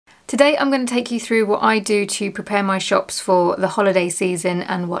Today I'm going to take you through what I do to prepare my shops for the holiday season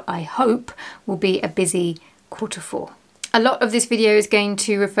and what I hope will be a busy Q4. A lot of this video is going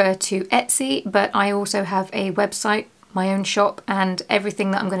to refer to Etsy, but I also have a website, my own shop, and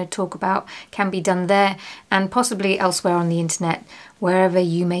everything that I'm going to talk about can be done there and possibly elsewhere on the internet, wherever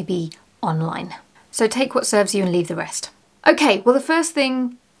you may be online. So take what serves you and leave the rest. Okay, well the first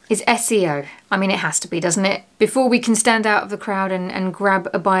thing is SEO. I mean, it has to be, doesn't it? Before we can stand out of the crowd and grab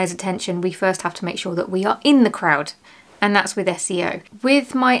a buyer's attention, we first have to make sure that we are in the crowd. And that's with SEO.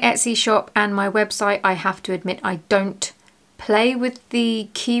 With my Etsy shop and my website, I have to admit I don't play with the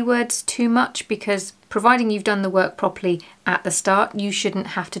keywords too much, because providing you've done the work properly at the start, you shouldn't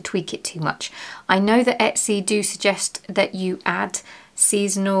have to tweak it too much. I know that Etsy do suggest that you add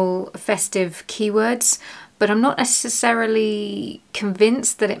seasonal, festive keywords, but I'm not necessarily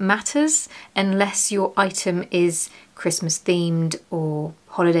convinced that it matters unless your item is Christmas themed or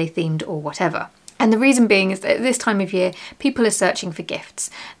holiday themed or whatever. And the reason being is that at this time of year, people are searching for gifts.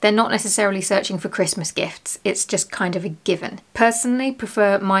 They're not necessarily searching for Christmas gifts. It's just kind of a given. Personally,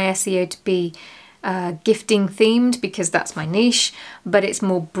 prefer my SEO to be gifting themed because that's my niche, but it's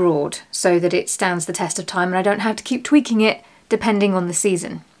more broad so that it stands the test of time and I don't have to keep tweaking it depending on the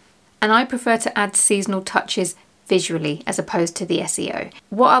season. And I prefer to add seasonal touches visually as opposed to the SEO.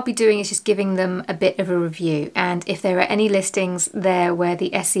 What I'll be doing is just giving them a bit of a review, and if there are any listings there where the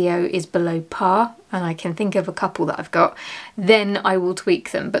SEO is below par, and I can think of a couple that I've got, then I will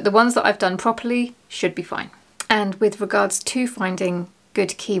tweak them. But the ones that I've done properly should be fine. And with regards to finding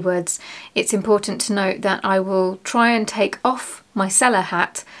good keywords, it's important to note that I will try and take off my seller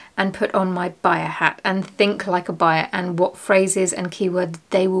hat and put on my buyer hat and think like a buyer and what phrases and keywords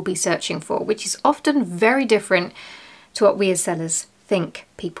they will be searching for, which is often very different to what we as sellers think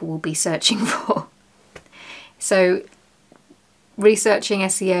people will be searching for. So researching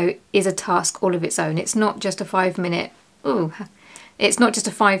SEO is a task all of its own. It's not just a 5-minute, it's not just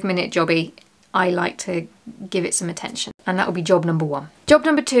a 5-minute jobby. I like to give it some attention, and that will be job number 1. Job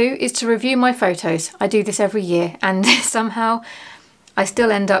number 2 is to review my photos. I do this every year and somehow I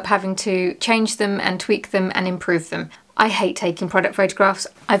still end up having to change them and tweak them and improve them. I hate taking product photographs.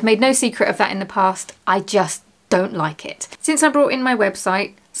 I've made no secret of that in the past. I just don't like it. Since I brought in my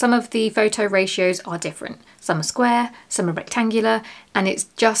website, some of the photo ratios are different. Some are square, some are rectangular, and it's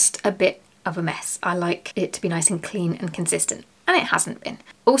just a bit of a mess. I like it to be nice and clean and consistent. And it hasn't been.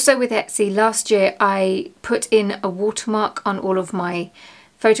 Also with Etsy, last year I put in a watermark on all of my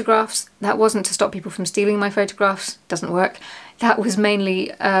photographs. That wasn't to stop people from stealing my photographs, doesn't work. That was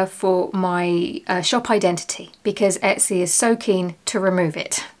mainly for my shop identity, because Etsy is so keen to remove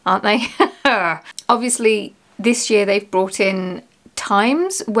it, aren't they? Obviously this year they've brought in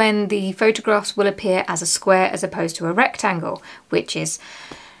times when the photographs will appear as a square as opposed to a rectangle, which is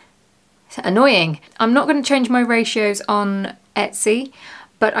annoying. I'm not going to change my ratios on Etsy,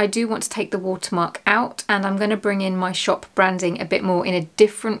 but I do want to take the watermark out, and I'm going to bring in my shop branding a bit more in a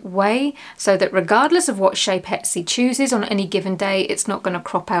different way so that regardless of what shape Etsy chooses on any given day, it's not going to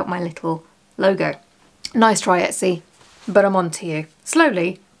crop out my little logo. Nice try, Etsy, but I'm on to you.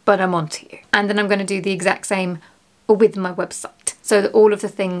 Slowly, but I'm on to you. And then I'm going to do the exact same with my website so that all of the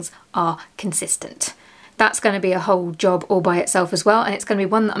things are consistent. That's going to be a whole job all by itself as well, and it's going to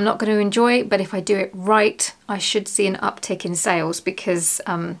be one that I'm not going to enjoy, but if I do it right, I should see an uptick in sales because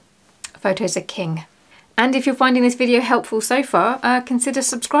photos are king. And if you're finding this video helpful so far, consider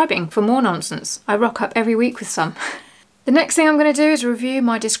subscribing for more nonsense. I rock up every week with some. The next thing I'm going to do is review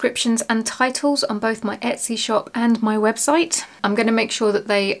my descriptions and titles on both my Etsy shop and my website. I'm going to make sure that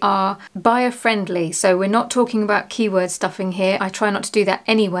they are buyer friendly, so we're not talking about keyword stuffing here. I try not to do that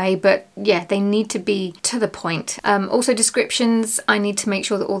anyway, but yeah, they need to be to the point. Also descriptions, I need to make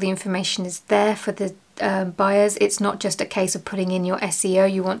sure that all the information is there for the buyers. It's not just a case of putting in your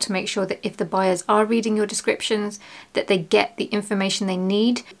SEO. You want to make sure that if the buyers are reading your descriptions, that they get the information they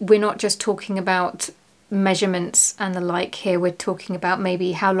need. We're not just talking about measurements and the like here. We're talking about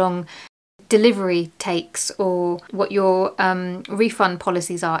maybe how long delivery takes or what your refund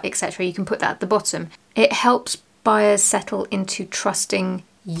policies are, etc. You can put that at the bottom. It helps buyers settle into trusting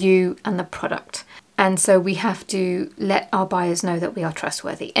you and the product. And so we have to let our buyers know that we are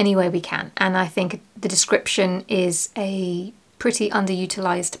trustworthy any way we can. And I think the description is a pretty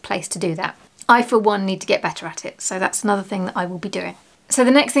underutilized place to do that. I, for one, need to get better at it. So that's another thing that I will be doing. So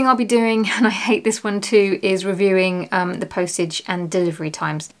the next thing I'll be doing, and I hate this one too, is reviewing the postage and delivery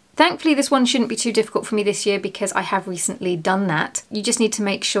times. Thankfully this one shouldn't be too difficult for me this year because I have recently done that. You just need to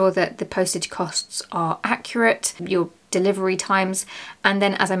make sure that the postage costs are accurate, your delivery times, and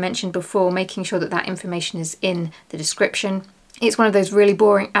then as I mentioned before, making sure that that information is in the description. It's one of those really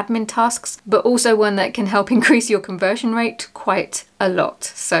boring admin tasks, but also one that can help increase your conversion rate quite a lot.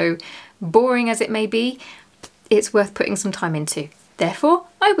 So boring as it may be, it's worth putting some time into. Therefore,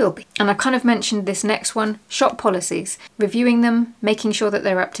 I will be. And I kind of mentioned this next one, shop policies. Reviewing them, making sure that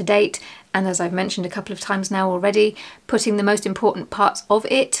they're up to date, and as I've mentioned a couple of times now already, putting the most important parts of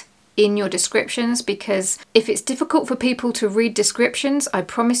it in your descriptions, because if it's difficult for people to read descriptions, I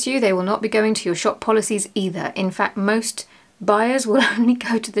promise you they will not be going to your shop policies either. In fact, most buyers will only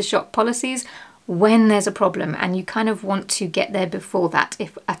go to the shop policies when there's a problem, and you kind of want to get there before that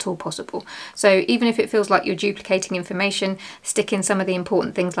if at all possible. So even if it feels like you're duplicating information, stick in some of the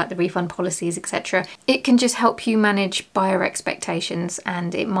important things like the refund policies, etc. It can just help you manage buyer expectations,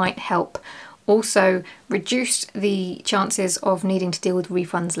 and it might help also reduce the chances of needing to deal with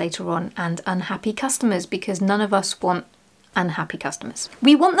refunds later on and unhappy customers, because none of us want unhappy customers.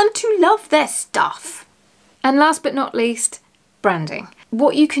 We want them to love their stuff. And last but not least, branding.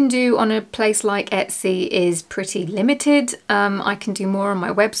 What you can do on a place like Etsy is pretty limited. I can do more on my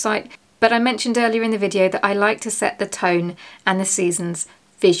website, but I mentioned earlier in the video that I like to set the tone and the seasons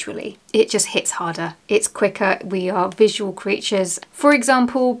visually. It just hits harder, it's quicker, we are visual creatures. For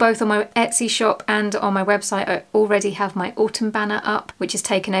example, both on my Etsy shop and on my website I already have my autumn banner up, which is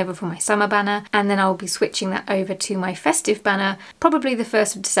taken over from my summer banner, and then I'll be switching that over to my festive banner probably the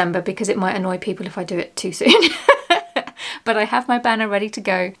 1st of December, because it might annoy people if I do it too soon. But I have my banner ready to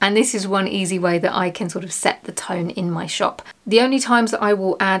go, and this is one easy way that I can sort of set the tone in my shop. The only times that I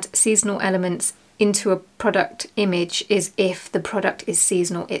will add seasonal elements into a product image is if the product is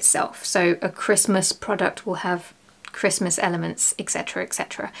seasonal itself. So a Christmas product will have Christmas elements, etc,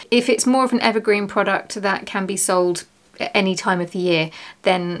 etc. If it's more of an evergreen product that can be sold at any time of the year,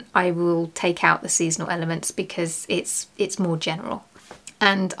 then I will take out the seasonal elements because it's more general.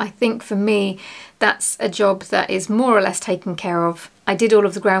 And I think for me, that's a job that is more or less taken care of. I did all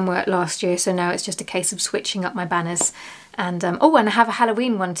of the groundwork last year, so now it's just a case of switching up my banners. And oh, and I have a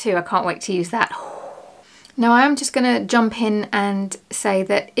Halloween one too. I can't wait to use that. Now I am just going to jump in and say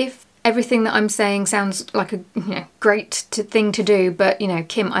that if everything that I'm saying sounds like a great thing to do, but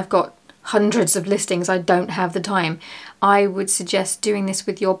Kim, I've got hundreds of listings, I don't have the time, I would suggest doing this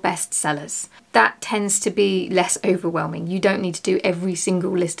with your best sellers. That tends to be less overwhelming. You don't need to do every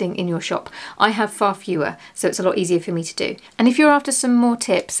single listing in your shop. I have far fewer, so it's a lot easier for me to do. And if you're after some more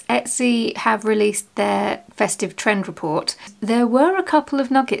tips, Etsy have released their festive trend report. There were a couple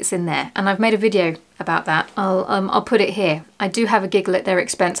of nuggets in there, and I've made a video about that. I'll put it here. I do have a giggle at their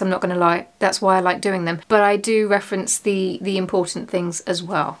expense, I'm not going to lie. That's why I like doing them. But I do reference the important things as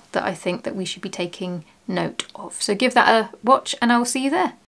well that I think that we should be taking note of. So give that a watch and I'll see you there.